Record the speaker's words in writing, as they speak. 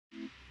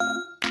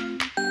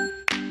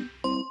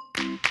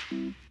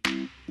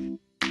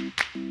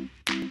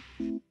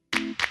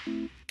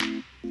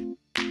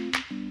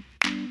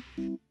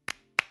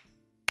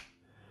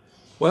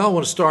Well, I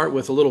want to start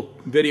with a little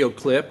video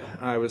clip.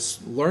 I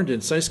learned in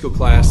Sunday school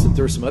class that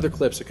there were some other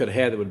clips I could have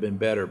had that would have been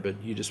better, but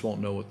you just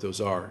won't know what those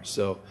are.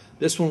 So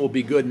this one will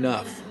be good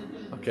enough,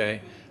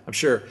 okay? I'm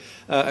sure.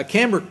 A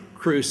camera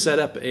crew set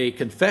up a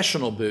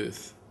confessional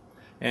booth,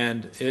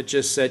 and it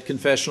just said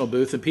confessional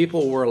booth, and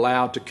people were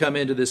allowed to come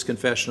into this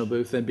confessional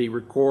booth and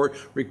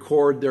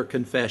record their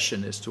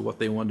confession as to what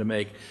they wanted to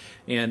make.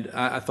 And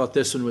I thought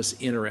this one was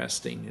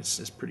interesting.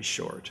 It's pretty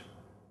short.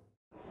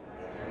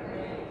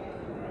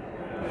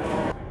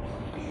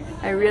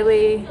 I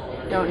really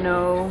don't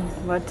know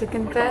what to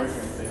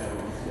confess,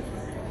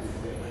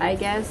 I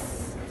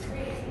guess.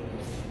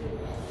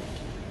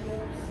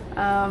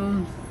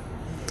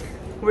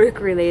 Work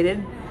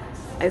related.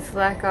 I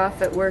slack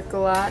off at work a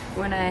lot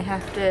when I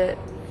have to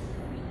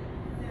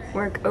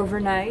work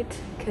overnight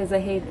because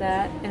I hate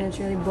that and it's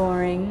really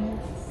boring.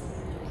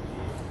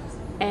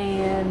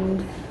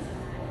 And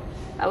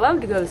I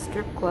love to go to the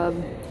strip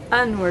club,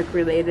 unwork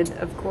related,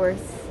 of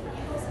course.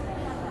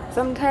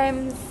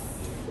 Sometimes,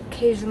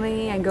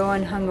 occasionally, I go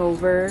on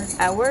hungover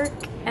at work,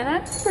 and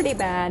that's pretty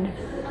bad.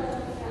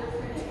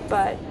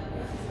 But,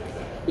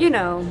 you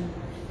know,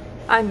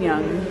 I'm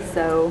young,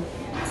 so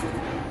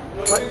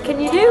what can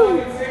you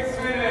do?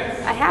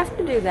 I have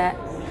to do that.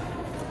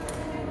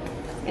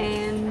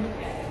 And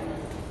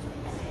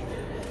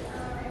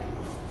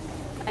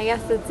I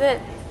guess that's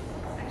it.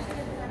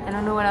 I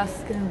don't know what else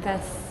to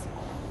confess.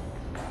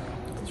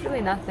 There's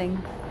really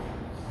nothing.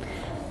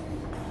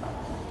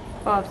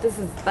 Well, if this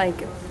is like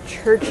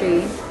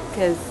churchy,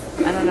 because,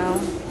 I don't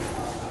know,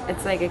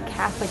 it's like a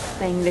Catholic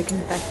thing to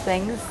confess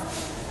things.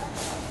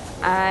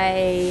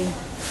 I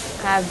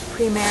have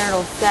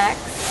premarital sex,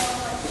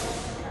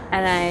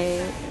 and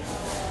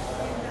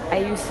I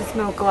used to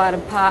smoke a lot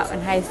of pot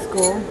in high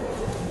school,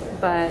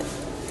 but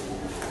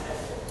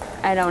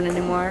I don't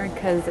anymore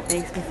because it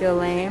makes me feel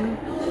lame.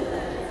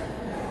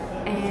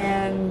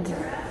 And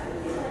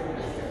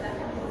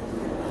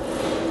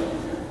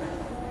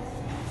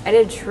I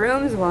did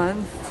shrooms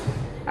once.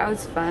 That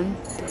was fun.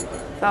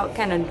 Felt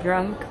kind of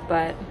drunk,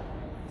 but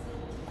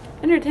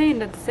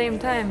entertained at the same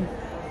time.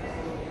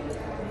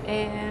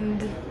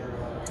 And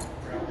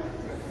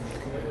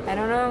I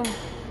don't know.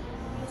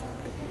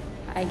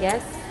 I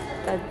guess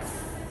that's...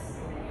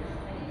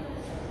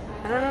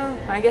 I don't know.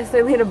 I guess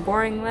I lead a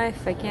boring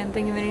life. I can't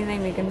think of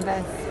anything to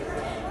confess.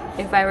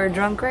 If I were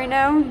drunk right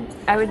now,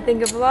 I would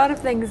think of a lot of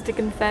things to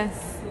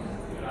confess.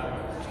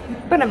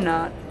 But I'm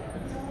not.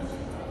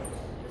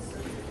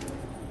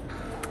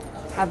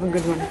 Have a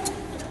good one.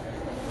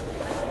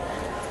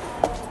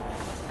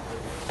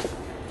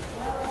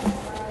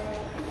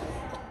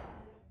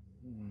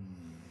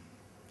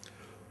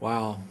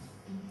 Wow.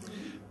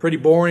 Pretty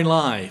boring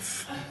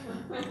life,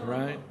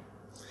 right?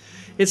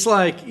 It's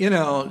like, you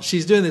know,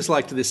 she's doing this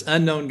like to this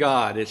unknown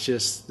God. It's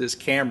just this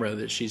camera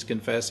that she's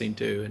confessing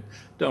to and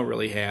don't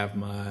really have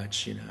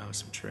much, you know,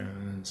 some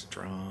shrooms,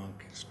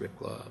 drunk, strip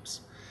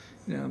clubs.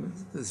 You know,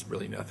 there's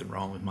really nothing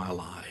wrong with my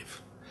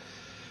life.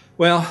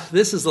 Well,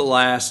 this is the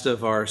last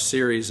of our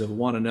series of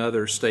one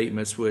another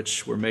statements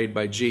which were made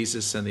by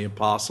Jesus and the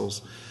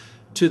apostles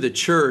to the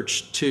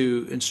church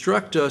to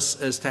instruct us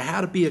as to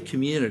how to be a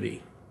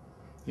community.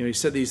 You know, he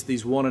said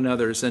these one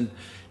another's. And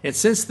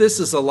since this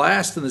is the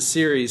last in the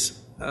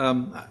series,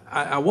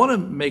 I want to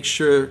make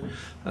sure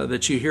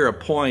that you hear a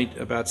point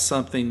about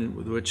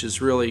something which has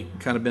really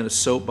kind of been a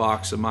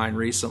soapbox of mine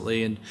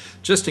recently. And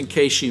just in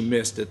case you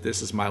missed it,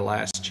 this is my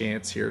last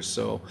chance here.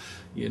 So,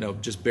 you know,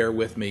 just bear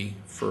with me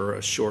for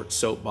a short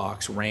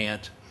soapbox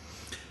rant.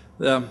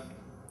 The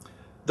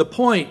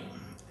point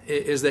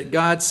is that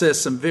God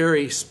says some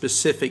very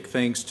specific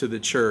things to the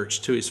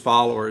church, to his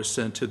followers,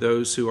 and to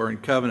those who are in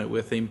covenant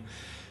with him.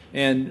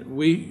 And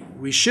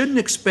we shouldn't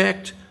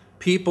expect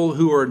people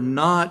who are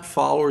not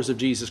followers of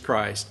Jesus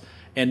Christ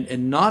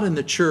and not in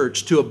the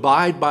church to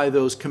abide by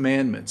those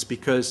commandments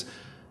because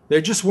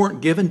they just weren't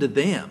given to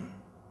them.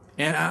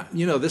 And,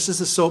 you know, this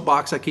is a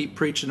soapbox I keep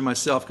preaching to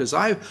myself because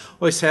I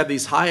always have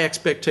these high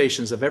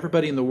expectations of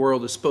everybody in the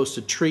world is supposed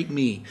to treat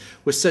me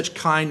with such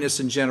kindness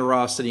and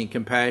generosity and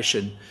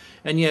compassion.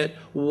 And yet,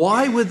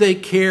 why would they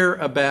care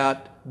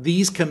about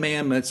these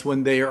commandments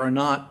when they are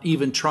not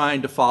even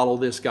trying to follow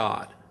this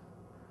God?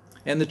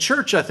 And the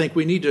church, I think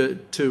we need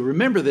to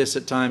remember this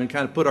at time and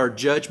kind of put our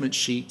judgment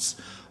sheets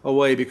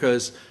away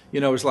because,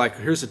 you know, it's like,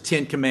 here's the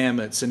 10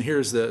 Commandments and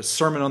here's the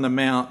Sermon on the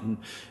Mount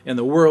and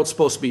the world's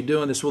supposed to be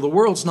doing this. Well, the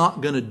world's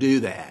not going to do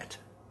that.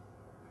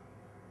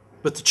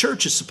 But the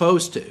church is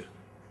supposed to.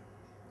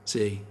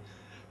 See,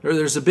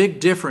 there's a big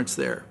difference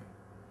there.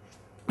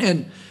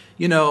 And,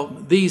 you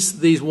know,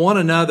 these one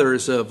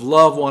another's of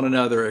love one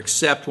another,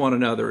 accept one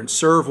another, and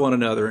serve one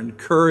another,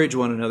 encourage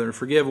one another, and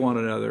forgive one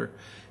another.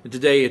 And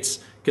today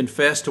it's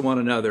confess to one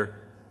another.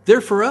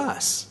 They're for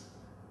us.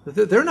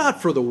 They're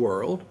not for the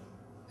world.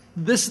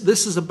 This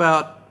is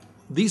about,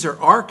 these are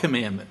our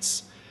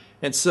commandments.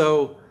 And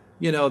so,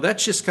 you know,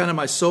 that's just kind of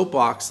my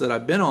soapbox that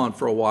I've been on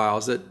for a while,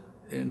 is that,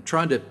 and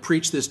trying to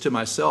preach this to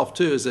myself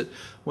too, is that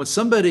when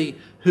somebody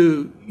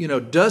who, you know,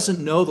 doesn't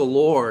know the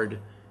Lord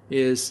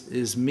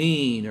is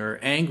mean or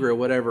angry or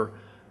whatever,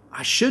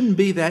 I shouldn't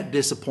be that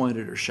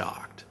disappointed or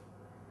shocked.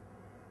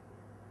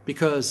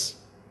 Because,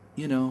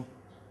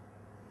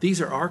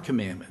 these are our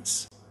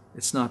commandments.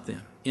 It's not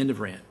them. End of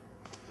rant.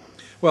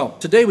 Well,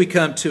 today we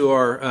come to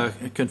our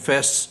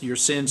confess your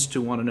sins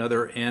to one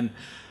another, and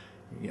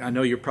I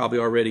know you're probably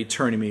already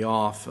turning me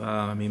off.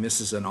 This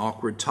is an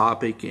awkward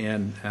topic,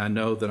 and I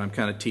know that I'm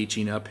kind of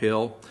teaching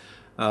uphill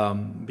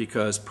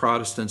because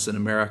Protestants in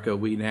America,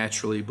 we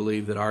naturally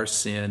believe that our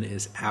sin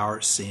is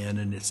our sin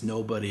and it's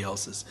nobody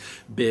else's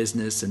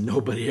business and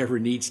nobody ever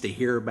needs to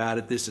hear about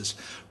it. This is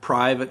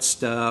private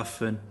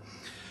stuff. And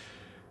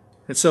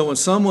so when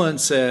someone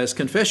says,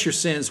 confess your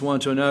sins one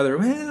to another,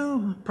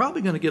 well,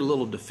 probably going to get a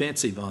little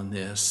defensive on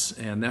this,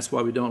 and that's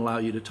why we don't allow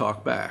you to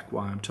talk back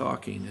while I'm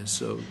talking, is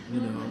so,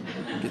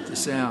 get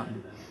this out.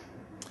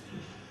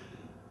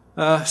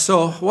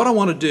 So what I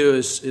want to do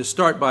is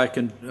start by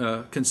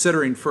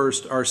considering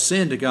first our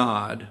sin to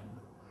God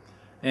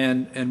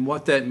and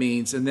what that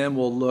means, and then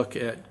we'll look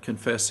at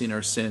confessing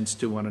our sins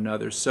to one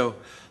another. So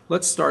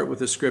let's start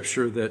with a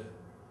scripture that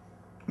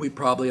we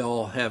probably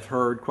all have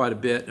heard quite a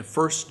bit.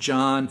 1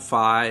 John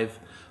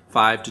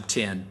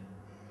 5:5-10.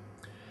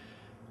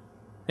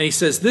 And he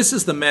says, "This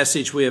is the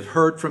message we have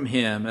heard from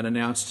him and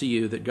announced to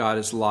you, that God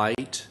is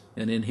light,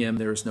 and in him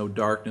there is no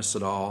darkness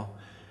at all.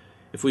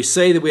 If we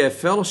say that we have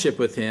fellowship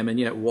with him and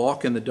yet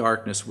walk in the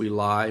darkness, we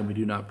lie and we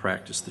do not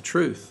practice the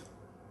truth.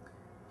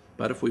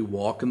 But if we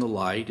walk in the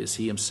light as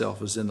he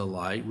himself is in the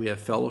light, we have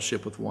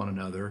fellowship with one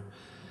another.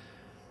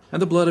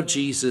 And the blood of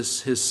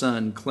Jesus, his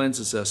Son,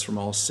 cleanses us from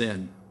all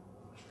sin.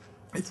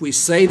 If we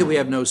say that we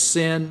have no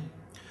sin,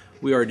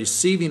 we are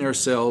deceiving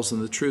ourselves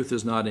and the truth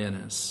is not in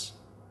us.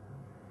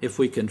 If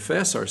we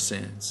confess our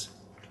sins,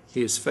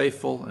 he is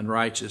faithful and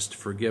righteous to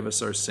forgive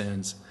us our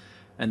sins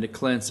and to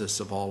cleanse us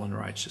of all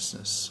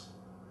unrighteousness.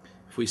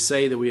 If we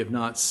say that we have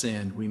not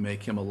sinned, we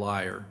make him a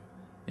liar,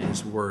 and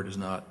his word is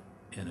not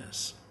in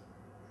us."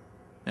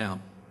 Now,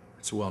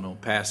 it's a well-known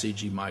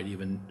passage. You might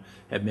even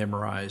have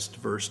memorized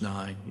verse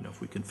 9.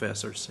 If we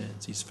confess our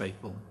sins, he's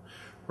faithful and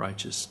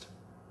righteous.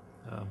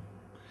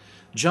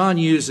 John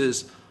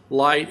uses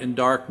light and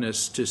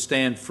darkness to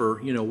stand for,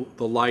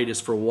 the light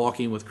is for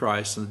walking with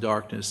Christ and the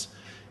darkness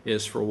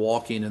is for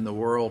walking in the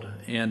world.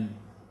 And,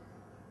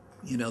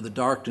 the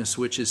darkness,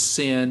 which is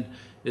sin,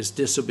 is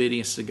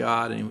disobedience to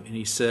God. And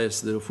he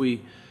says that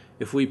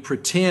if we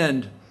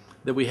pretend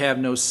that we have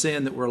no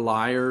sin, that we're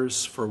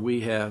liars, for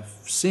we have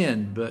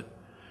sinned. But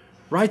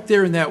right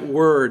there in that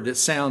word that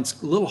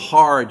sounds a little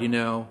hard,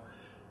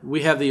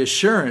 we have the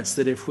assurance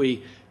that if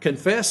we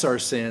confess our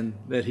sin,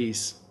 that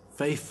he's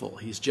faithful,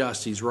 he's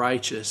just, he's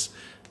righteous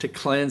to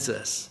cleanse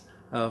us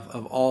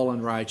of all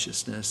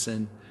unrighteousness.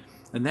 And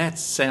that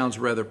sounds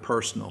rather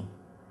personal.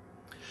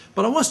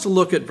 But I want us to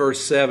look at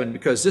verse 7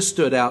 because this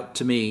stood out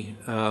to me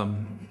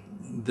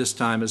this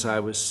time as I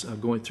was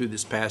going through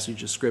this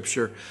passage of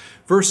Scripture.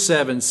 Verse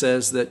 7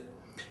 says that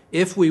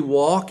if we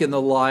walk in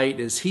the light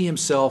as he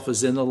himself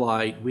is in the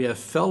light, we have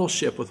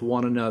fellowship with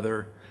one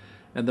another,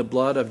 and the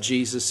blood of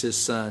Jesus, his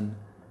Son,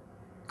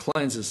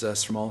 cleanses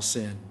us from all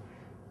sin.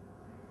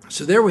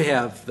 So there we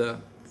have the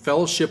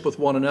fellowship with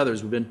one another,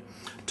 as we've been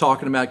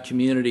talking about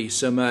community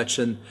so much.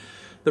 And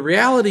the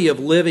reality of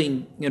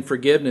living in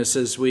forgiveness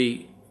as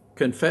we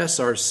confess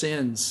our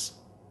sins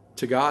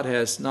to God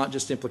has not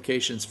just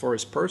implications for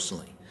us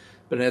personally,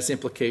 but it has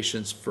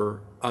implications for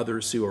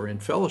others who are in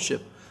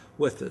fellowship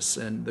with us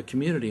and the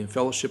community and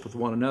fellowship with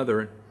one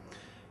another.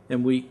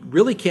 And we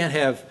really can't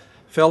have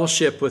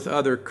fellowship with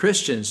other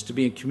Christians to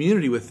be in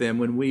community with them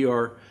when we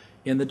are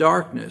in the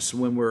darkness.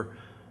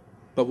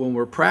 But when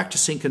we're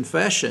practicing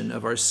confession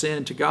of our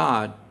sin to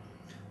God,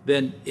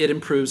 then it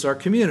improves our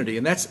community.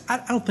 And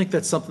I don't think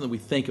that's something that we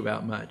think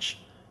about much.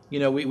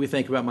 We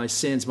think about my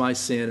sin,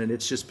 and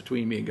it's just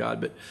between me and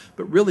God.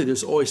 But really,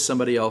 there's always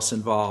somebody else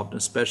involved,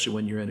 especially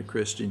when you're in a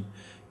Christian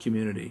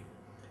community.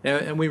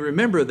 And we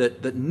remember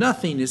that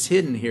nothing is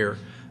hidden here.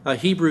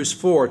 Hebrews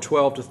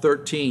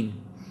 4:12-13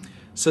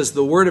 says,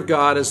 "The word of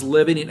God is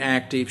living and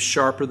active,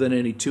 sharper than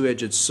any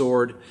two-edged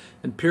sword,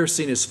 and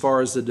piercing as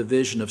far as the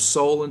division of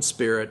soul and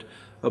spirit,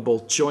 of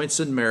both joints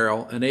and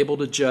marrow, and able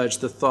to judge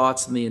the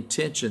thoughts and the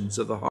intentions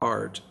of the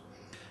heart.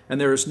 And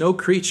there is no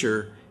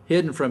creature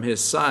hidden from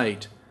his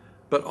sight,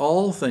 but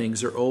all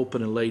things are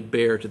open and laid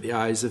bare to the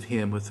eyes of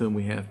him with whom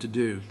we have to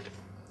do."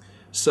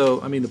 So,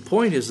 the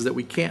point is that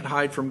we can't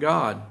hide from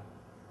God.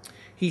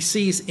 He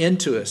sees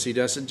into us. He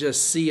doesn't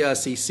just see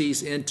us, he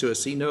sees into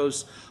us. He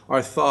knows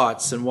our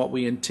thoughts and what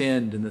we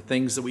intend and the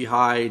things that we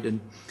hide,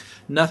 and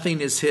nothing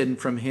is hidden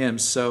from him.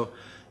 So,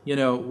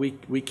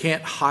 we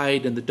can't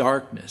hide in the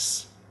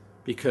darkness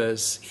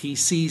because he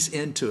sees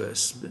into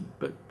us.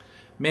 But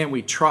man,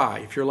 we try.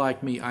 If you're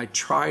like me, I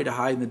try to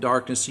hide in the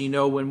darkness.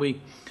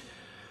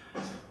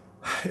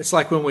 It's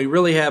like when we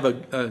really have a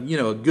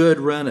good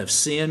run of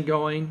sin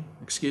going,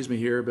 excuse me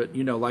here, but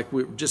like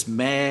we're just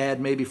mad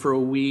maybe for a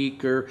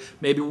week, or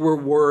maybe we're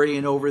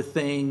worrying over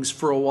things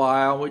for a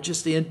while. We're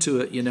just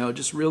into it,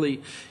 just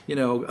really,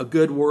 a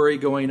good worry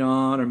going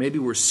on, or maybe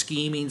we're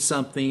scheming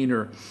something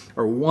or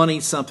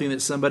wanting something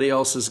that somebody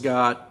else has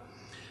got.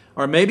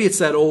 Or maybe it's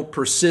that old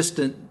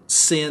persistent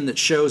sin that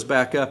shows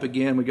back up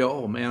again. We go,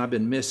 oh man, I've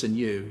been missing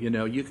you. You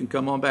know, you can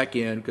come on back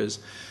in because,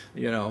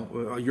 you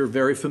know, you're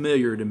very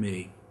familiar to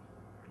me.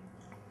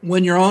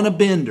 When you're on a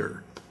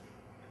bender,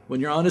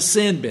 when you're on a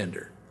sin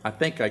bender, I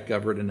think I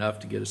covered enough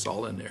to get us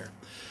all in there,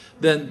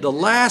 then the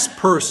last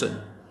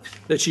person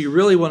that you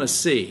really want to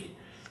see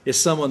is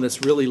someone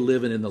that's really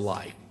living in the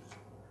light.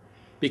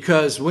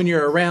 Because when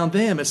you're around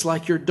them, it's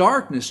like your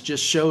darkness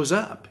just shows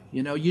up.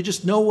 You know, you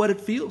just know what it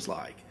feels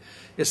like.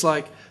 It's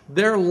like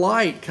their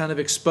light kind of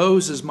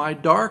exposes my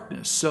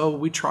darkness, so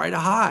we try to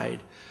hide.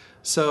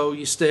 So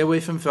you stay away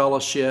from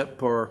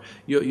fellowship, or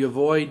you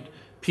avoid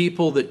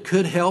people that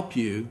could help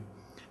you,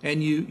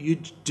 and you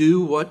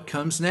do what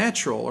comes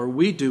natural, or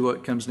we do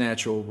what comes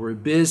natural. We're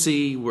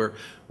busy,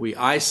 we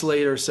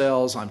isolate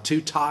ourselves. I'm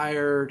too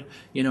tired,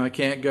 you know, I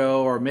can't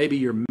go. Or maybe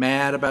you're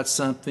mad about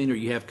something, or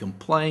you have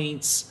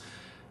complaints.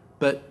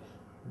 But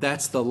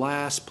that's the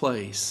last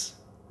place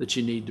that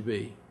you need to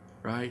be,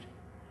 right?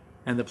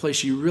 And the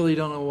place you really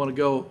don't want to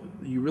go,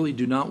 you really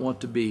do not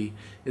want to be,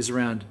 is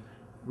around,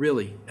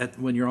 really,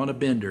 when you're on a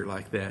bender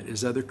like that,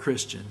 is other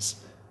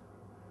Christians.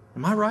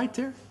 Am I right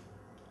there?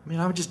 I mean,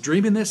 I'm just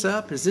dreaming this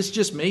up. Is this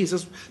just me? Is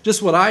this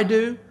just what I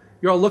do?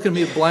 You're all looking at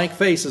me with blank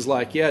faces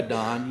like, yeah,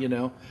 Don, you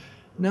know.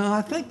 No,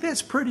 I think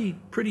that's pretty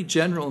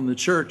general in the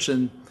church.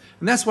 And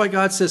that's why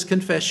God says,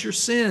 confess your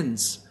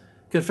sins.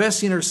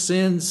 Confessing our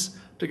sins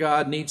to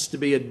God needs to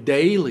be a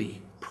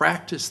daily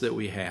practice that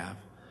we have,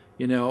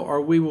 you know,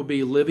 or we will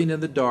be living in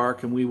the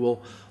dark and we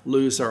will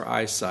lose our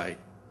eyesight.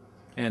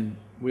 And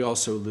we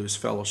also lose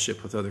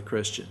fellowship with other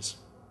Christians.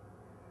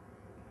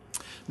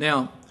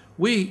 Now,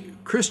 we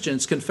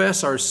Christians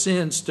confess our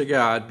sins to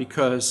God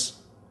because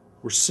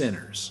we're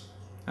sinners.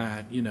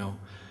 You know,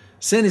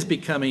 sin is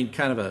becoming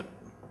kind of a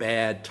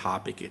bad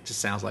topic. It just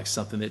sounds like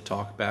something they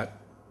talk about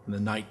in the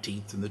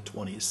 19th and the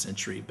 20th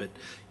century. But,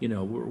 you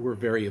know, we're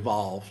very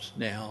evolved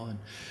now.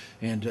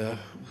 And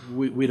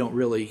we don't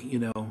really, you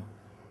know,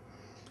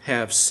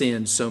 have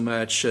sin so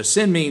much.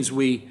 Sin means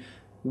we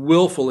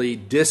willfully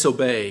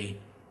disobey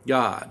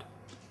God.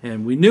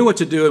 And we knew what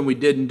to do and we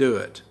didn't do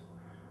it.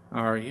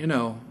 Or, you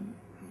know,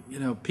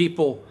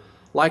 people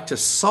like to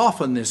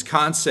soften this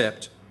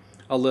concept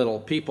a little.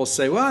 People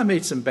say, well, I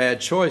made some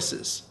bad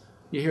choices.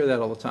 You hear that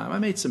all the time. I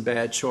made some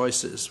bad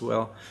choices.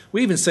 Well,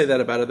 we even say that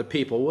about other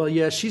people. Well,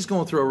 yeah, she's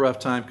going through a rough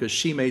time because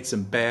she made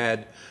some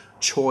bad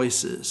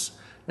choices.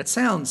 It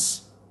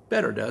sounds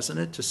better, doesn't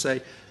it, to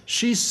say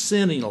she's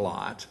sinning a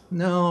lot.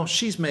 No,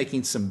 she's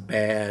making some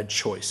bad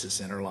choices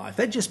in her life.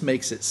 That just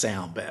makes it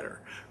sound better,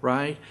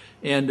 right?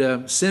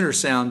 And sinner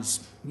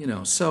sounds, you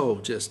know, so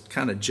just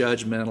kind of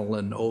judgmental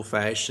and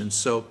old-fashioned.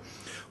 So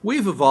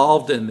we've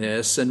evolved in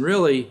this, and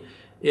really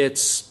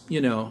it's, you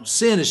know,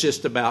 sin is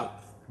just about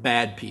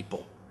bad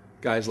people.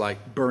 Guys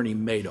like Bernie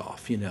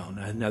Madoff, you know.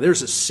 Now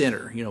there's a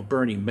sinner, you know,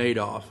 Bernie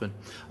Madoff. And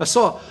I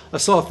saw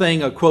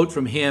a quote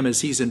from him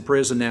as he's in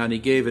prison now, and he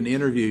gave an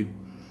interview,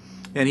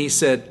 and he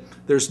said,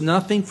 "There's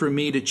nothing for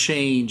me to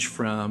change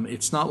from.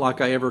 It's not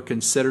like I ever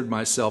considered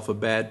myself a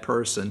bad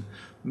person."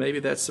 Maybe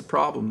that's the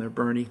problem there,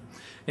 Bernie.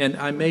 "And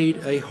I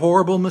made a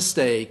horrible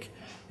mistake,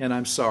 and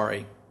I'm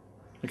sorry."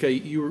 Okay,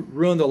 you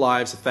ruined the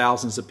lives of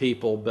thousands of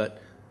people, but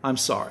I'm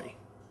sorry.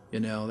 You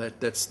know,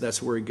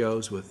 that's where he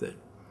goes with it.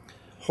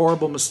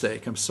 Horrible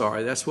mistake, I'm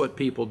sorry. That's what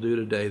people do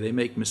today. They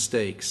make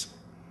mistakes.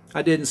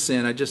 I didn't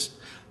sin, I just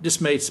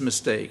made some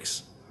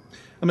mistakes.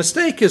 A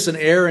mistake is an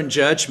error in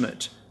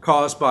judgment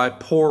caused by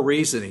poor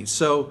reasoning.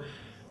 So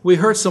we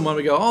hurt someone,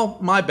 we go, oh,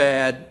 my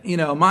bad, you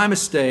know, my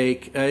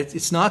mistake.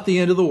 It's not the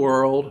end of the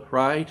world,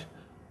 right?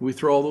 We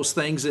throw all those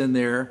things in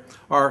there.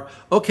 Or,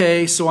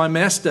 okay, so I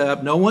messed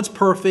up. No one's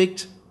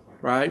perfect,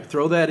 right?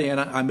 Throw that in.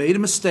 I made a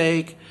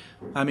mistake.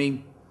 I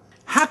mean,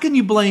 how can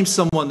you blame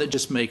someone that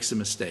just makes a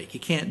mistake? You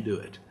can't do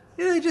it.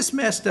 They just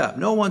messed up.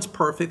 No one's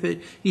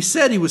perfect. He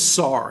said he was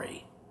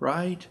sorry,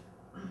 right?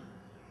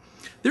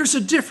 There's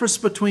a difference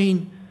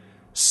between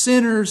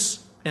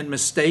sinners and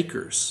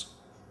mistakers.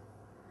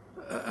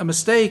 A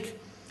mistake,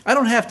 I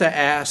don't have to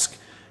ask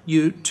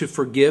you to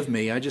forgive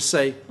me. I just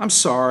say, I'm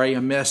sorry,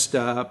 I messed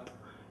up.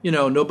 You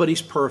know,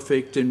 nobody's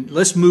perfect, and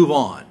let's move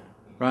on,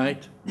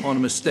 right? On a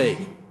mistake.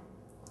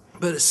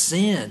 But a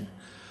sin,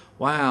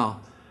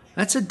 wow,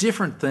 that's a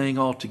different thing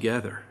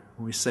altogether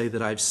when we say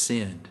that I've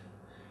sinned.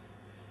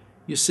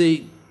 You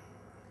see,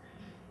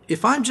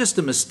 if I'm just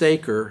a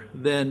mistaker,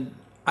 then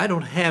I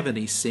don't have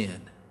any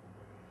sin.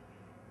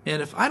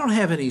 And if I don't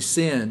have any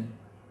sin,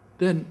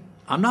 then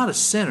I'm not a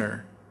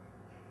sinner.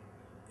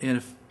 And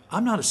if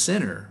I'm not a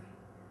sinner,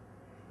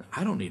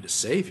 I don't need a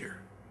Savior.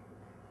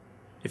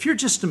 If you're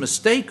just a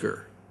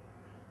mistaker,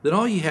 then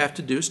all you have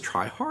to do is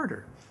try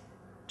harder.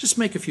 Just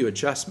make a few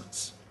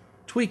adjustments.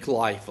 Tweak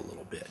life a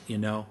little bit, you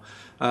know.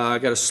 I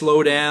got to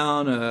slow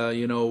down,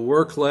 you know,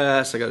 work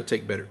less. I got to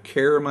take better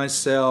care of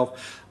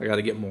myself. I got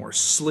to get more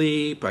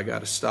sleep. I got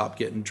to stop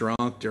getting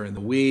drunk during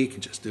the week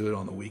and just do it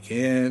on the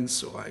weekends.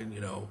 So I, you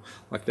know,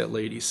 like that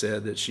lady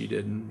said, that she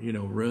didn't, you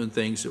know, ruin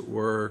things at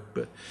work.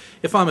 But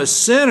if I'm a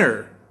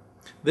sinner,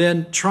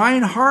 then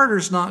trying harder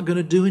is not going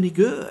to do any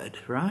good,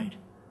 right?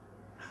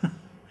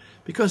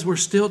 because we're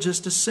still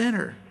just a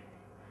sinner.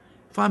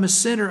 If I'm a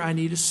sinner, I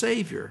need a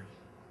Savior.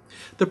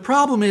 The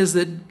problem is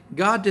that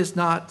God does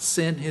not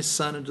send His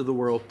Son into the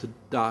world to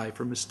die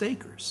for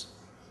mistakers.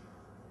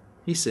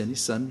 He sent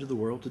His Son into the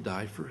world to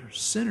die for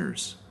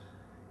sinners.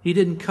 He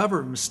didn't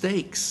cover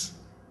mistakes.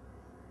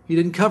 He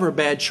didn't cover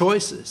bad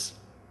choices.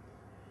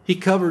 He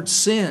covered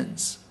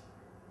sins.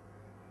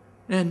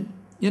 And,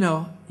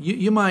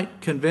 you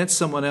might convince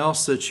someone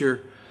else that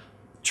you're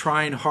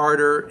trying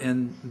harder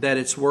and that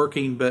it's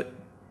working, but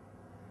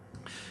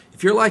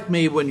if you're like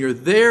me, when you're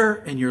there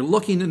and you're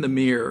looking in the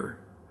mirror,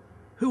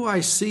 who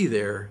I see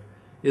there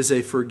is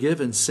a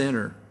forgiven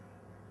sinner.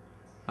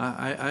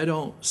 I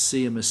don't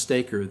see a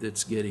mistaker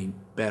that's getting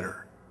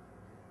better.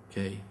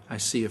 Okay, I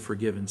see a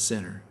forgiven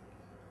sinner.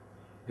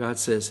 God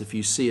says if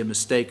you see a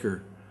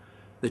mistaker,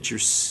 that you're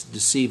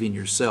deceiving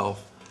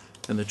yourself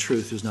and the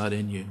truth is not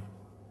in you.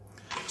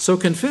 So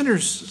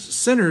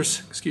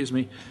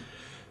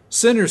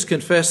sinners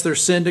confess their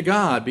sin to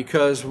God,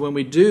 because when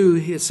we do,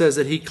 it says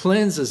that He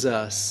cleanses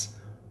us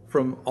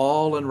from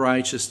all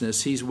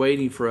unrighteousness. He's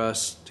waiting for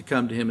us to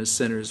come to Him as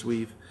sinners.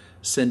 We've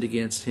sinned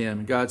against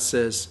Him. God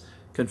says,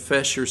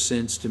 confess your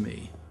sins to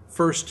me,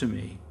 first to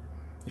me.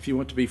 If you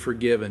want to be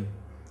forgiven,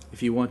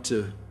 if you want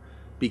to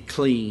be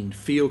clean,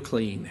 feel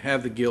clean,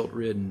 have the guilt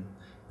ridden,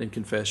 then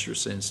confess your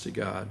sins to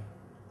God.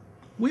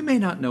 We may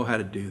not know how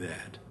to do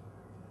that.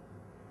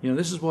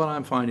 This is what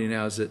I'm finding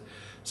out, is that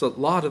a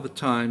lot of the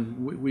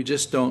time we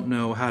just don't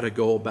know how to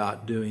go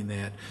about doing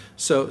that.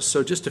 So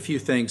just a few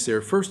things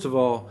there. First of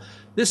all,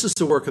 this is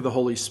the work of the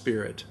Holy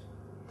Spirit.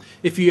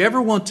 If you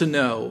ever want to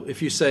know,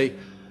 if you say,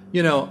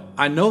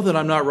 I know that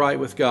I'm not right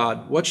with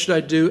God, what should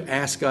I do?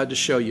 Ask God to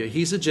show you.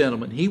 He's a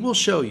gentleman. He will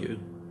show you.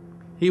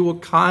 He will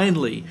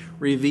kindly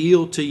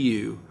reveal to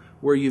you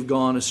where you've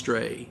gone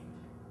astray.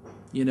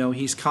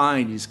 He's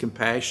kind, He's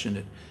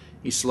compassionate,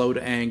 He's slow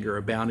to anger,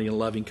 abounding in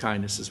loving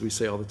kindness, as we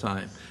say all the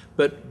time.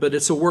 But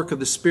it's a work of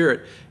the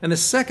Spirit. And the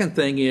second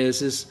thing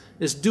is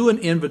do an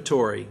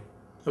inventory.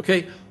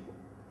 Okay,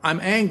 I'm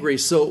angry,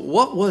 so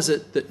what was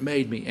it that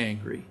made me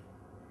angry?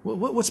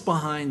 What's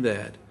behind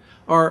that?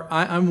 Or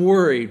I'm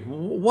worried.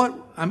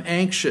 I'm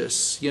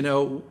anxious.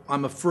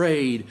 I'm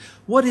afraid.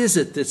 What is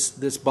it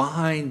that's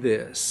behind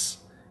this?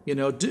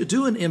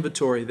 Do an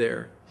inventory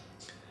there.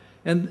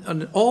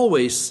 And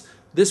always,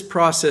 this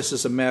process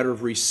is a matter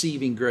of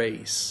receiving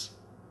grace.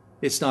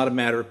 It's not a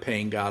matter of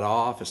paying God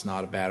off. It's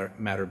not a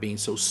matter of being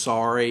so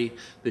sorry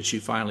that you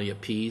finally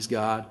appease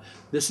God.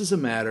 This is a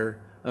matter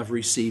of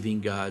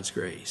receiving God's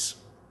grace.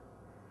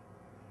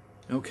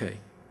 Okay,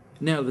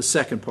 now the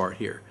second part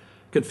here.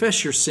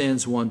 Confess your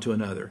sins one to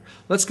another.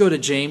 Let's go to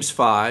James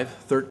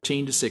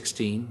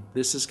 5:13-16.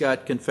 This has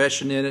got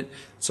confession in it.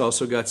 It's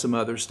also got some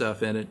other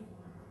stuff in it.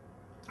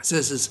 It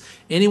says, is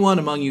anyone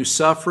among you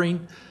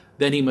suffering?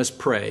 Then he must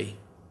pray.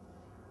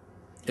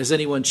 Is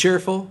anyone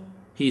cheerful?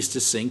 He is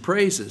to sing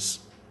praises.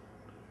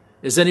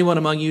 Is anyone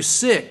among you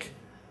sick?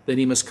 Then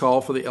he must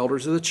call for the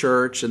elders of the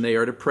church, and they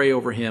are to pray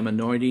over him,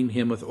 anointing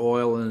him with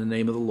oil in the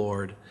name of the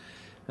Lord.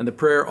 And the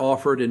prayer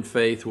offered in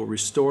faith will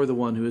restore the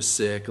one who is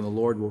sick, and the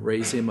Lord will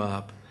raise him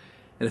up.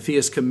 And if he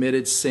has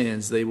committed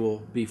sins, they will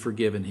be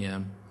forgiven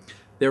him.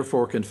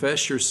 Therefore,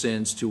 confess your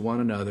sins to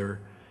one another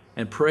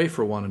and pray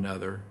for one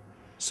another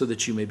so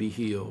that you may be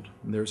healed.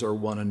 And there's our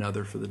one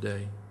another for the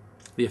day.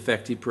 The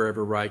effective prayer of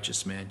a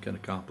righteous man can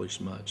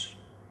accomplish much.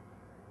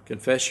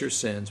 Confess your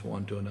sins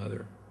one to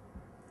another.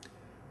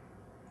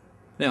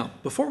 Now,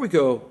 before we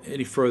go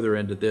any further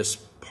into this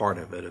part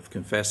of it, of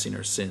confessing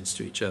our sins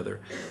to each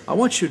other, I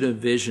want you to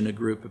envision a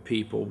group of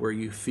people where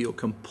you feel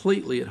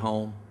completely at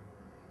home.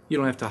 You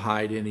don't have to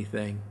hide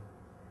anything.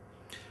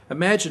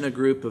 Imagine a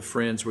group of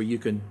friends where you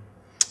can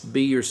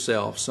be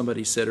yourself.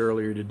 Somebody said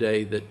earlier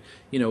today that,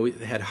 we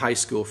had high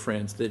school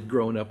friends that had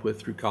grown up with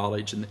through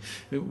college, and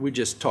we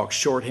just talk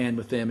shorthand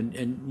with them,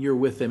 and you're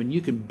with them, and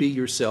you can be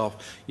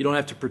yourself. You don't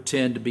have to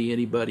pretend to be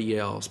anybody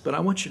else. But I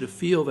want you to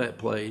feel that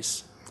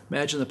place.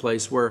 Imagine the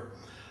place where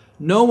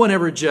no one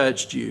ever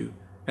judged you,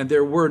 and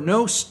there were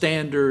no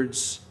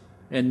standards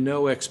and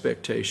no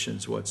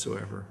expectations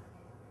whatsoever.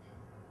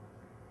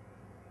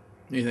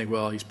 And you think,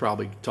 well, he's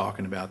probably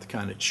talking about the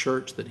kind of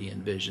church that he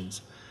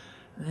envisions.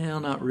 Well,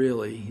 not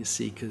really, you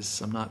see,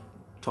 because I'm not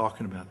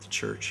talking about the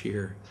church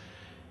here.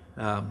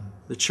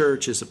 The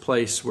church is a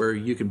place where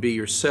you can be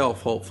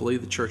yourself, hopefully,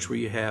 the church where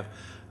you have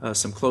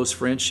some close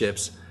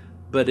friendships,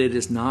 but it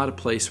is not a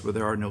place where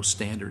there are no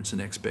standards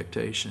and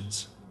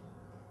expectations.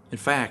 In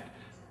fact,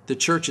 the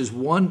church is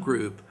one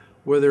group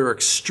where there are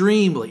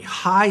extremely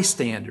high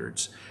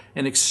standards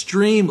and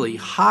extremely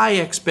high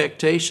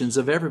expectations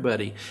of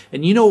everybody.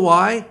 And you know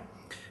why?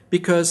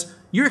 Because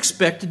you're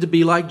expected to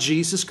be like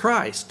Jesus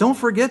Christ. Don't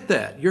forget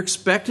that. You're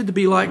expected to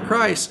be like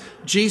Christ.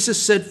 Jesus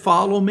said,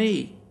 follow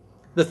me.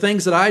 The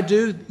things that I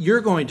do,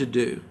 you're going to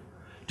do.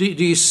 Do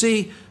you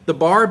see the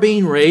bar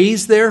being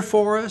raised there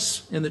for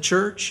us in the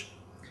church?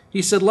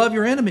 He said, love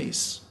your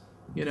enemies.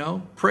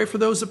 Pray for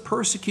those that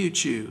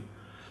persecute you.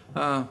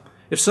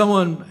 If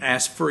someone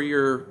asks for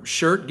your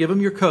shirt, give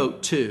them your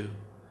coat too.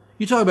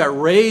 You talk about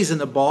raising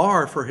the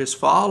bar for his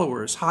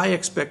followers, high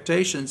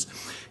expectations.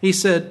 He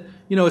said,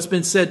 it's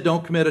been said,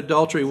 don't commit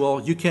adultery.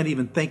 Well, you can't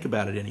even think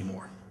about it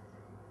anymore.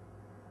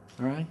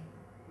 All right?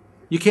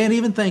 You can't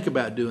even think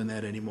about doing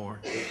that anymore.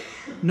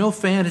 No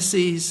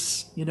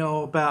fantasies,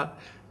 about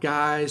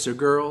guys or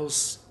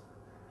girls.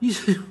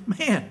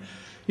 Man,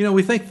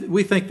 we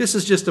think this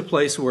is just a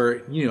place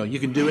where, you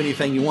can do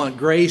anything you want.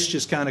 Grace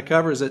just kind of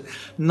covers it.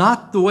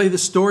 Not the way the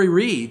story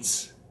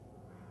reads.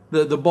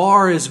 The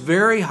bar is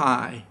very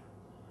high.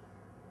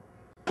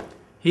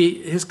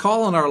 His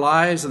call on our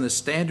lives and the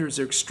standards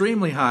are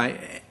extremely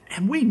high,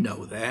 and we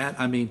know that.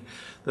 I mean,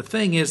 the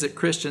thing is that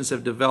Christians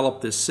have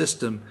developed this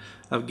system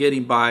of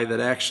getting by that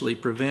actually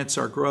prevents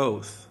our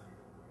growth.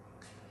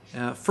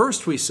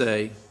 First we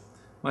say,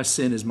 my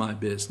sin is my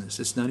business.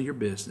 It's none of your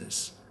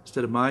business.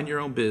 Instead of mind your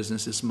own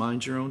business, it's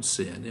mind your own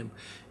sin,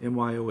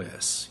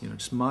 MYOS.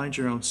 Just mind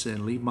your own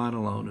sin, leave mine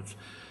alone. If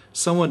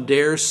someone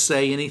dares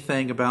say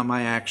anything about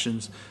my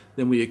actions,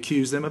 then we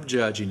accuse them of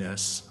judging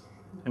us.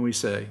 And we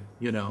say,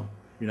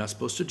 you're not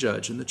supposed to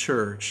judge in the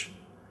church.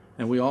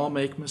 And we all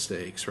make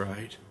mistakes,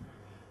 right?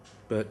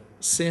 But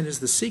sin is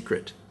the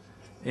secret.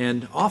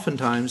 And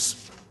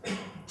oftentimes,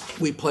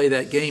 we play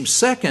that game.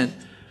 Second,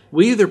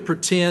 we either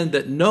pretend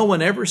that no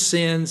one ever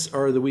sins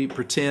or that we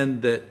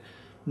pretend that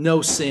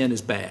no sin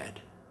is bad.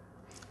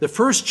 The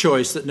first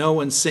choice, that no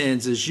one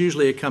sins, is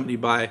usually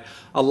accompanied by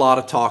a lot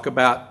of talk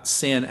about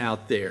sin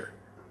out there.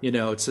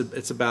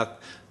 It's about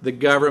the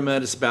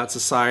government, it's about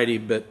society,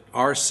 but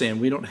our sin,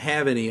 we don't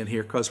have any in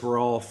here because we're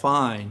all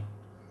fine,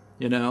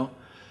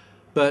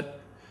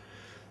 But,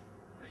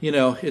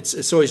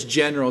 it's always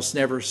general, it's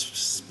never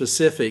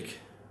specific.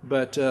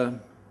 But,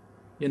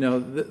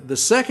 the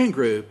second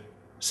group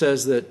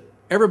says that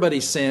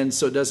everybody sins,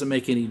 so it doesn't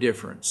make any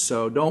difference.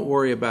 So don't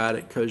worry about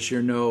it because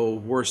you're no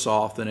worse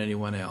off than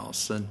anyone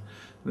else. And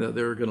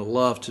they're going to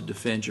love to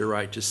defend your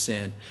right to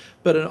sin.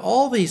 But in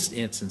all these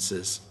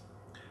instances,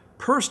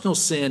 personal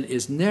sin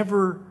is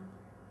never,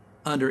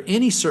 under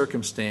any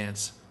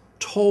circumstance,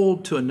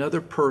 told to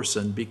another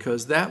person,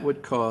 because that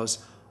would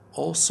cause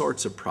all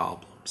sorts of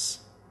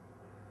problems.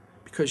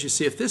 Because you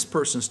see, if this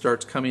person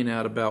starts coming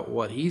out about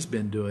what he's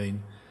been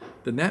doing,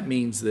 then that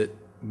means that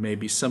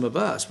maybe some of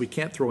us, we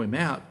can't throw him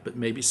out, but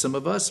maybe some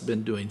of us have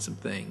been doing some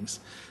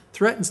things.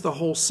 Threatens the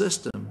whole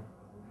system.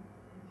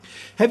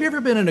 Have you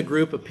ever been in a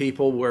group of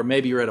people where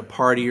maybe you're at a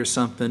party or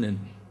something and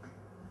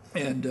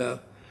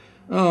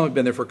you've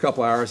been there for a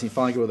couple hours and you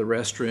finally go to the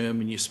restroom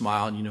and you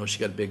smile and she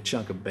got a big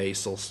chunk of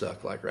basil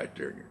stuck like right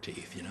there in your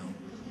teeth,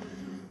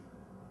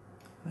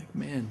 Like,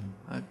 man,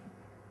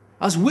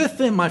 I was with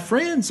them, my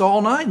friends,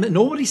 all night, and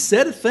nobody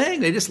said a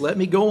thing. They just let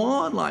me go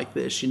on like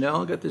this, I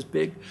got this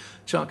big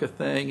chunk of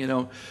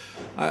thing,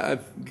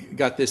 I've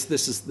got this.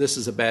 This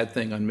is a bad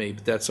thing on me,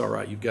 but that's all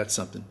right. You've got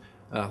something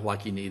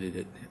like you needed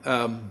it.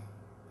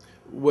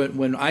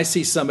 When I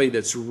see somebody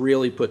that's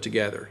really put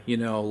together,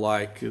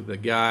 like the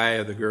guy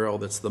or the girl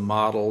that's the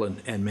model,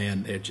 and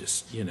man, they're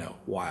just,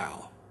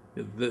 wow.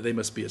 They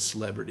must be a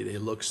celebrity. They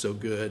look so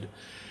good.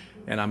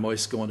 And I'm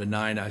always going to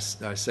nine. I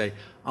say,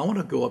 I want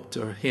to go up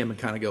to him and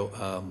kind of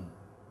go,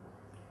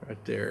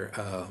 right there.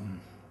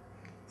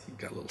 You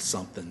got a little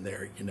something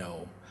there,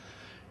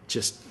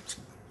 Just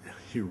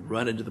you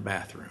run into the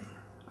bathroom.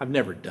 I've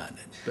never done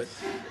it,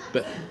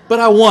 but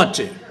I want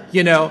to.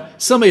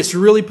 Somebody that's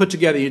really put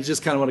together. You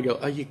just kind of want to go.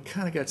 Oh, you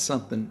kind of got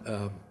something.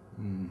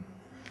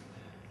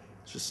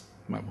 Just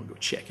might want to go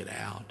check it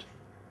out,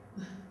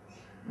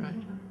 right?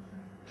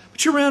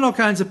 But you're around all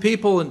kinds of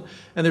people, and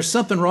there's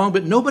something wrong,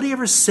 but nobody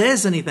ever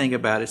says anything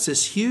about it. It's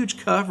this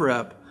huge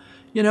cover-up.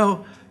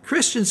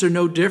 Christians are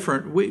no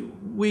different.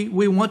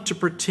 We want to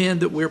pretend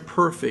that we're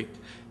perfect.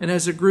 And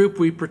as a group,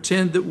 we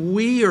pretend that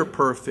we are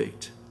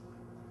perfect.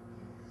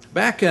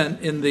 Back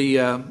in the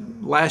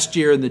last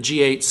year in the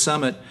G8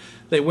 summit,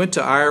 they went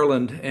to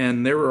Ireland,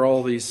 and there were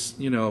all these,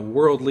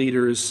 world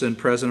leaders, and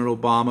President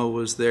Obama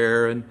was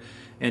there, and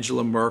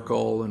Angela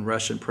Merkel, and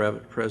Russian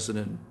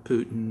President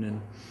Putin,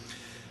 and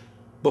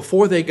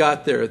before they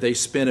got there, they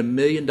spent $1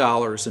 million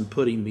in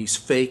putting these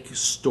fake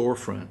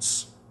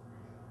storefronts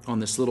on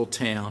this little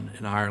town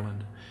in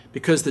Ireland,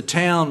 because the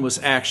town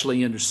was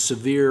actually under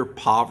severe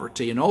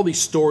poverty and all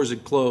these stores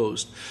had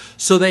closed.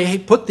 So they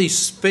put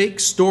these fake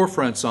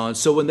storefronts on,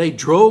 so when they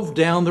drove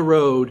down the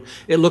road,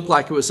 it looked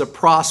like it was a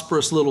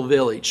prosperous little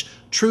village.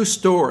 True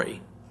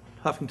story,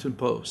 Huffington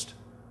Post.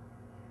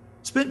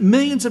 Spent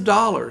millions of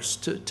dollars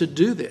to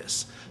do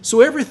this.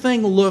 So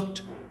everything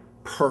looked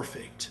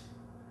perfect.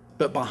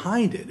 But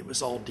behind it, it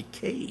was all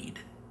decayed.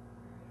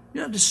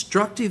 You know how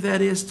destructive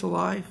that is to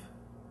life?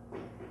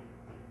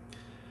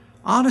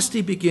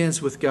 Honesty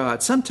begins with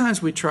God.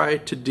 Sometimes we try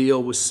to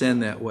deal with sin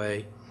that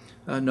way.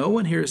 No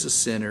one here is a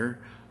sinner.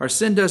 Our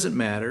sin doesn't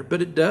matter,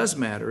 but it does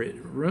matter. It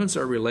ruins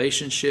our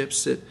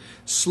relationships. It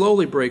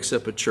slowly breaks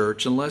up a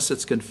church unless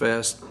it's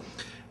confessed.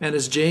 And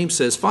as James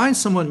says, find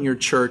someone in your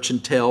church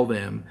and tell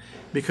them.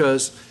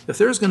 Because if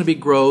there's going to be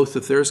growth,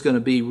 if there's going to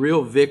be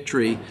real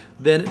victory,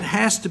 then it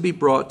has to be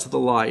brought to the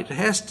light. It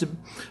has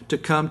to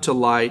come to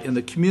light in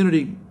the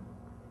community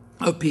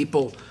of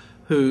people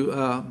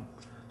who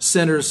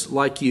sinners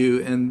like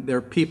you, and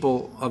they're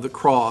people of the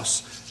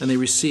cross, and they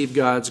receive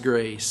God's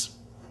grace.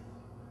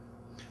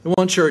 In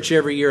one church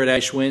every year at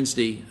Ash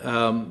Wednesday,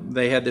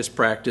 they had this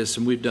practice,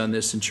 and we've done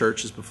this in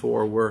churches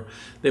before, where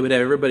they would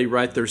have everybody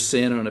write their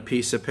sin on a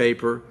piece of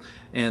paper,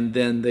 and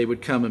then they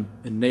would come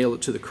and nail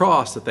it to the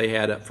cross that they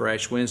had up for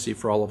Ash Wednesday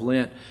for all of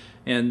Lent.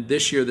 And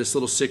this year, this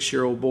little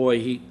 6-year-old boy,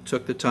 he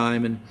took the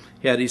time and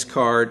he had his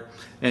card,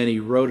 and he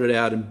wrote it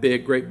out in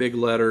great big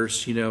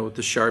letters, with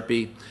the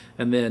Sharpie.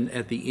 And then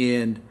at the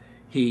end,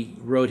 he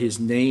wrote his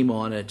name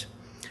on it.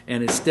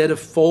 And instead of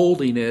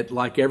folding it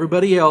like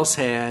everybody else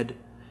had,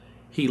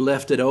 he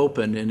left it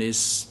open, and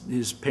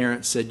his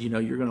parents said,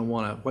 you're going to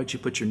want to, why'd you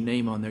put your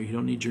name on there? You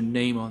don't need your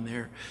name on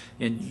there.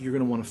 And you're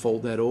going to want to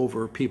fold that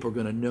over. People are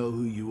going to know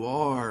who you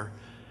are.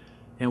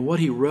 And what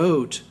he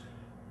wrote,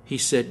 he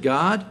said,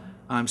 God,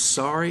 I'm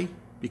sorry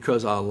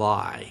because I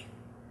lie.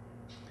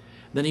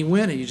 Then he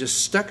went and he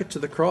just stuck it to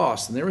the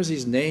cross, and there was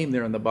his name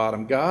there on the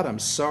bottom. God, I'm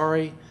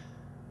sorry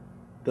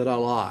that I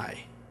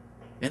lie.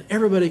 And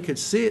everybody could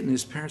see it, and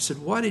his parents said,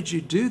 why did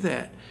you do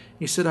that?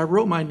 He said, I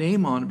wrote my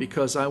name on it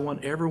because I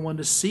want everyone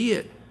to see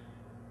it.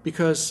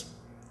 Because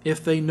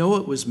if they know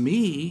it was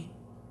me,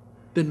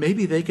 then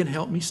maybe they can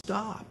help me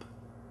stop.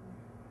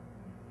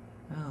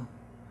 Oh,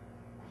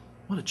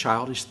 what a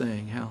childish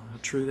thing, how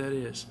true that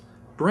is.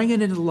 Bring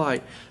it into the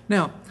light.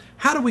 Now,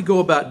 how do we go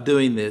about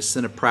doing this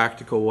in a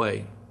practical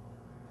way?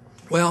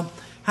 Well,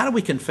 how do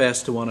we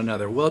confess to one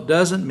another? Well, it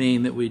doesn't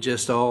mean that we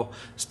just all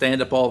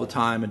stand up all the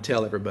time and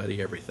tell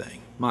everybody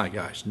everything. My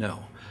gosh,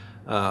 no.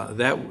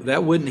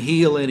 That wouldn't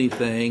heal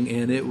anything,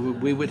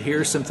 and we would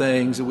hear some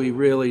things that we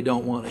really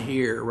don't want to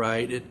hear,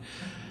 right? It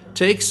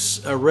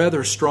takes a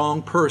rather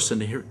strong person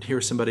to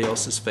hear somebody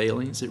else's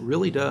failings. It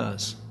really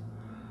does.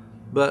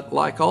 But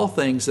like all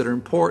things that are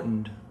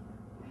important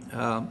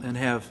and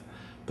have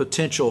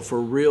potential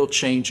for real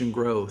change and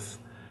growth,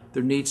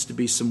 there needs to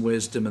be some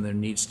wisdom and there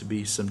needs to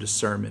be some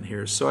discernment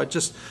here. So I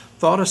just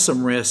thought of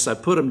some risks. I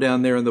put them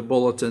down there in the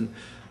bulletin.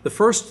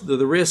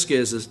 The risk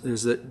is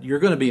that you're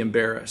going to be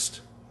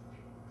embarrassed.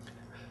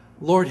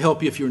 Lord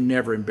help you if you're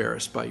never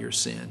embarrassed by your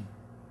sin.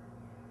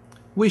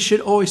 We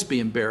should always be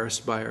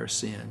embarrassed by our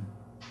sin,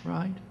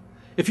 right?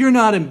 If you're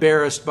not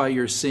embarrassed by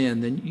your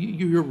sin, then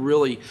you're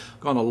really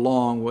gone a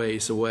long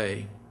ways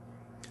away.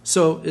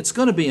 So it's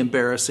going to be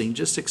embarrassing.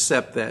 Just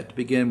accept that to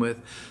begin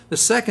with. The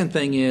second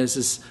thing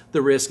is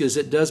the risk is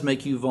it does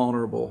make you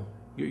vulnerable.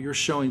 You're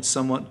telling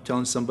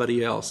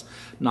somebody else.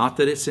 Not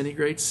that it's any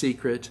great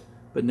secret,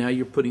 but now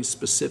you're putting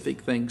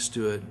specific things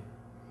to it.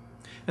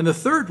 And the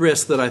third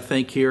risk that I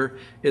think here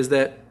is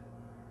that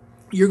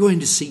you're going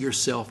to see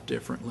yourself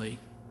differently.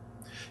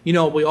 We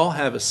all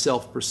have a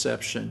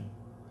self-perception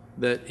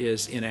that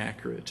is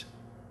inaccurate.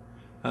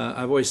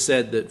 I've always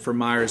said that for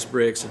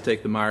Myers-Briggs, to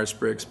take the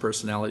Myers-Briggs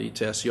personality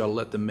test, you ought to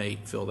let the mate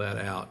fill that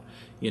out.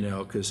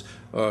 Because,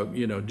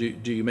 do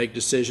you make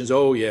decisions?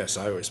 Oh, yes,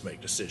 I always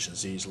make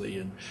decisions easily.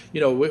 And,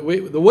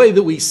 the way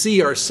that we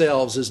see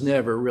ourselves is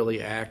never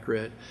really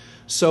accurate.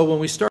 So when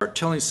we start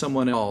telling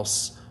someone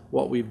else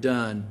what we've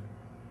done,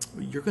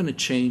 you're going to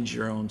change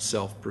your own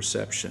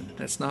self-perception.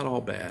 That's not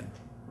all bad.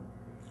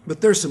 But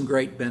there's some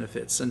great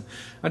benefits. And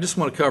I just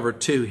want to cover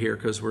two here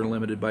because we're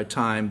limited by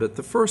time. But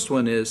the first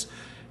one is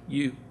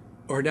you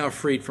are now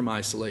freed from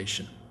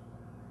isolation.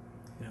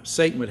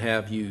 Satan would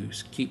have you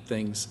keep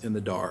things in the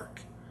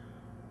dark.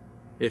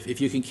 If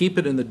you can keep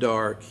it in the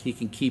dark, he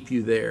can keep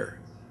you there.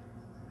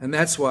 And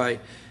that's why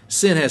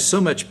sin has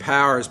so much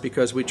power, is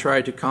because we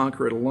try to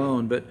conquer it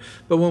alone. But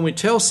when we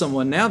tell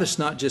someone, now that's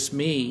not just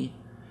me,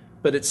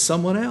 but it's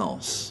someone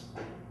else.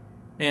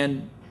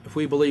 And if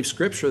we believe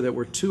Scripture that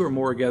we're two or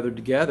more gathered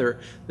together,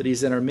 that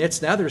he's in our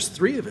midst, now there's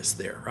three of us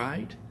there,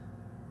 right?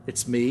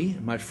 It's me,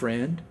 my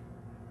friend,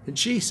 and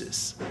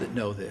Jesus that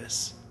know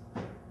this.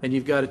 And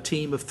you've got a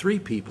team of three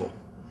people.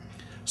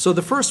 So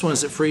the first one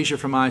is it frees you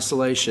from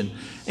isolation.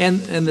 And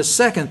the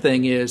second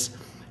thing is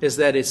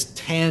that it's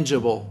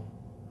tangible.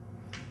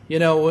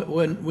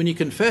 When you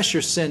confess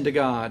your sin to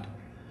God,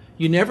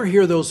 you never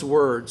hear those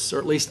words, or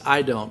at least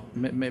I don't.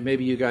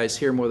 Maybe you guys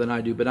hear more than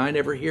I do, but I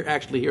never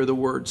actually hear the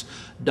words,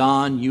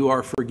 Don, you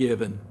are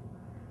forgiven.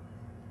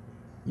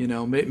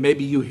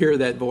 Maybe you hear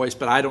that voice,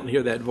 but I don't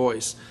hear that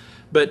voice.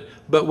 But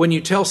when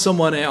you tell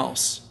someone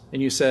else,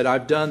 and you said,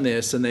 I've done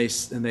this, and they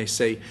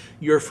say,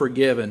 you're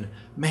forgiven,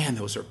 man,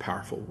 those are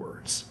powerful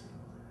words.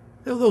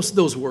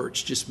 Those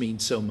words just mean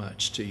so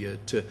much to you,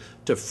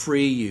 to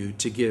free you,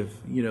 to give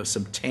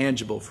some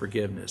tangible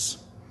forgiveness.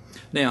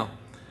 Now,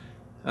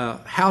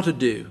 how to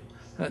do.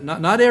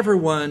 Not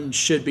everyone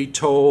should be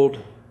told,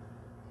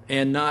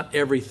 and not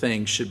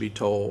everything should be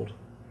told.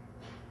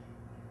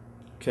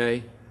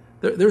 Okay?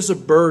 There's a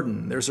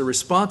burden, there's a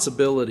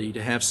responsibility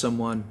to have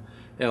someone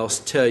else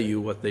tell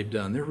you what they've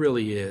done. There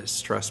really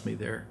is, trust me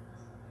there.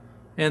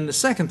 And the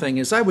second thing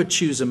is I would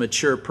choose a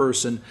mature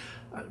person.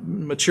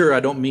 Mature,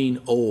 I don't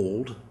mean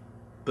old,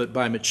 but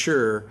by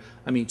mature,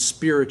 I mean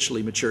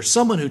spiritually mature.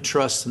 Someone who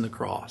trusts in the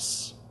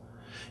cross.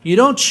 You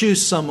don't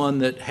choose someone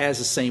that has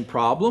the same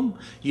problem.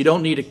 You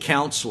don't need a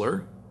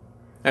counselor.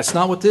 That's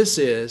not what this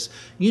is.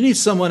 You need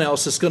someone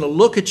else that's going to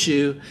look at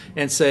you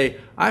and say,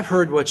 I've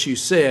heard what you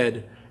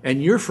said,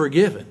 and you're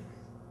forgiven.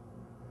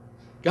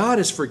 God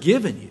has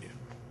forgiven you.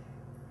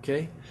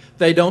 Okay?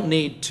 They don't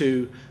need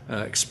to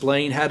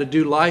explain how to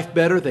do life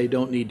better. They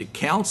don't need to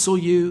counsel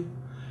you.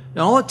 And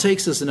all it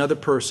takes is another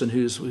person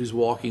who's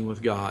walking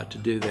with God to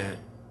do that.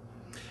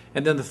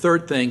 And then the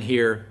third thing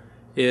here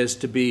is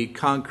to be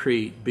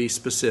concrete, be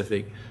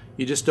specific.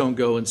 You just don't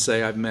go and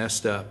say, I've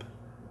messed up,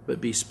 but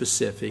be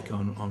specific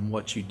on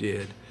what you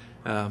did.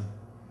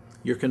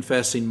 You're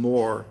confessing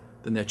more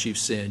than that you've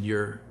sinned.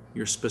 You're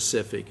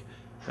specific.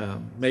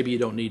 Maybe you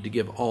don't need to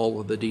give all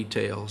of the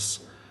details,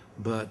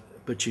 but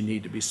you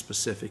need to be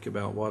specific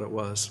about what it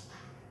was.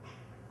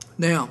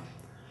 Now,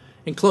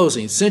 in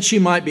closing, since you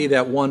might be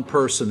that one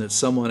person that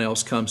someone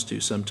else comes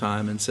to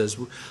sometime and says,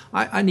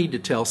 I need to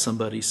tell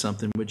somebody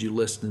something, would you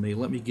listen to me?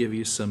 Let me give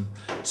you some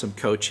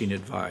coaching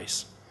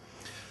advice.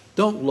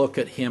 Don't look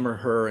at him or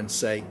her and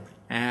say,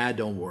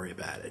 don't worry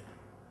about it.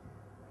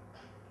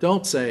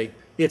 Don't say,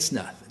 it's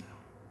nothing.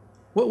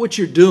 What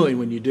you're doing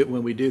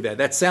when we do that,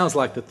 that sounds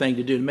like the thing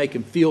to do to make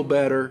them feel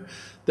better,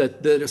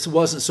 that it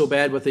wasn't so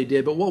bad what they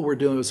did, but what we're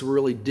doing is we're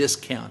really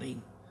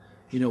discounting,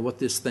 what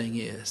this thing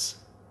is.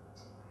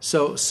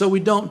 So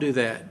we don't do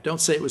that. Don't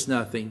say it was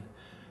nothing.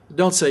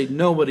 Don't say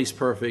nobody's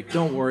perfect.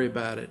 Don't worry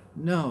about it.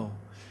 No.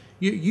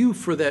 You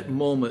for that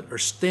moment are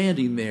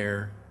standing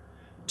there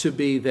to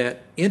be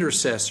that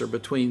intercessor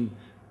between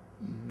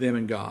them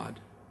and God.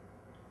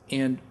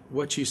 And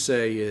what you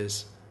say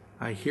is,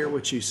 I hear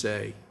what you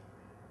say,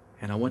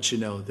 and I want you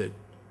to know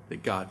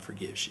that God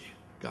forgives you.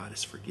 God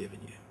has forgiven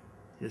you.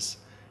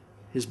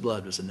 His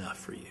blood was enough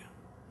for you.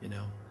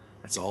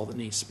 That's all that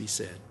needs to be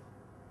said.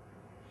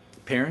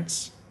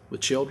 Parents with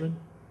children,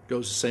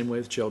 goes the same way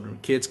with children.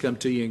 Kids come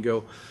to you and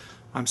go,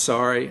 I'm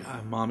sorry,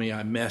 Mommy,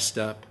 I messed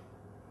up.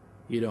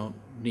 You don't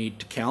need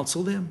to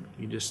counsel them.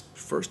 You just,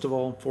 first of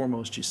all and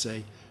foremost, you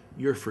say,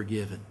 you're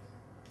forgiven.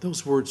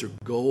 Those words are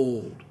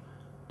gold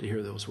to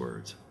hear those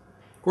words.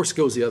 Of course, it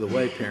goes the other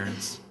way,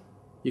 parents.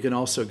 You can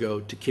also go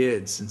to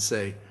kids and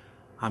say,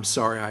 I'm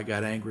sorry I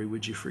got angry.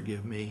 Would you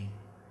forgive me?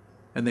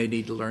 And they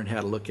need to learn how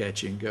to look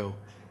at you and go,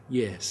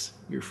 yes,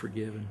 you're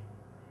forgiven.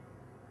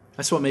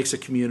 That's what makes a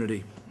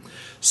community.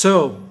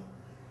 So,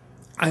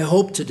 I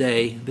hope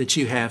today that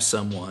you have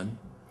someone,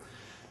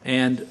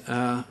 and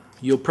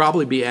you'll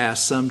probably be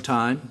asked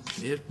sometime.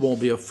 It won't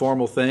be a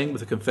formal thing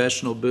with a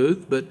confessional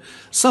booth, but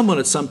someone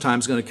at some time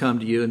is going to come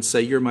to you and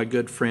say, you're my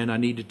good friend, I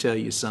need to tell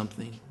you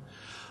something.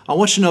 I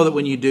want you to know that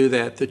when you do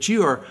that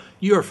you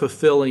are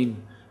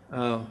fulfilling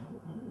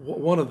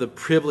one of the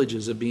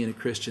privileges of being a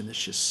Christian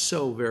that's just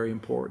so very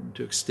important,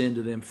 to extend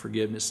to them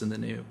forgiveness in the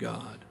name of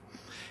God.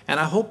 And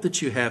I hope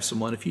that you have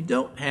someone. If you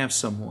don't have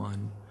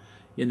someone,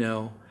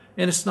 and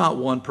it's not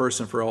one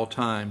person for all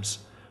times,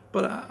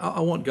 but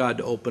I want God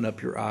to open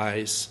up your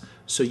eyes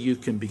so you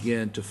can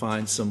begin to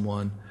find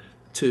someone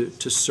to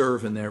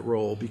serve in that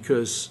role,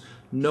 because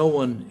no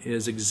one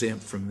is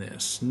exempt from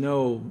this.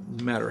 No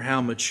matter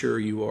how mature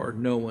you are,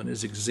 no one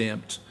is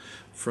exempt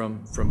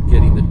from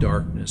getting the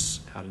darkness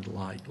out of the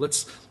light.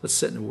 Let's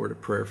sit in a word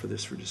of prayer for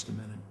this for just a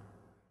minute.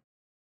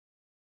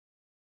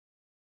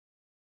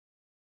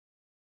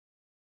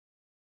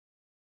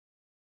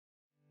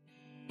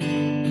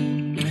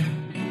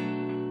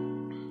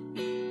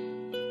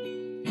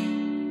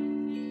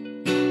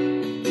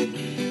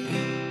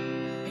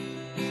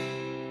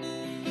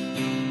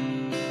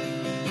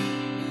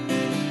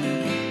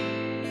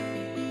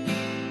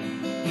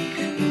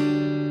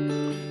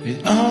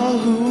 And all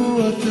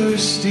who are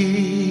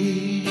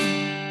thirsty,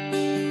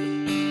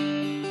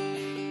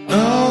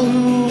 all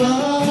who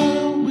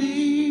are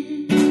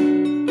weak,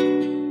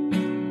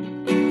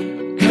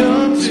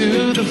 come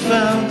to the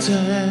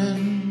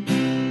fountain,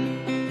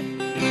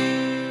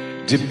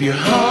 dip your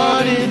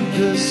heart in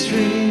the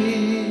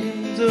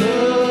streams of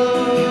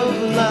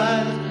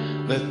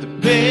life, let the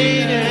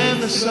pain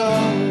and the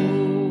sorrow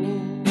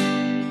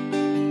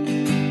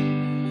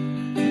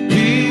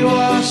be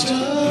washed away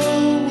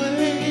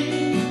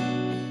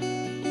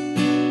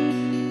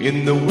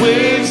in the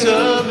waves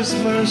of His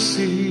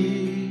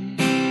mercy,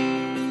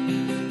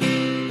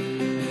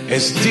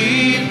 as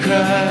deep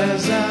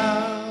cries out.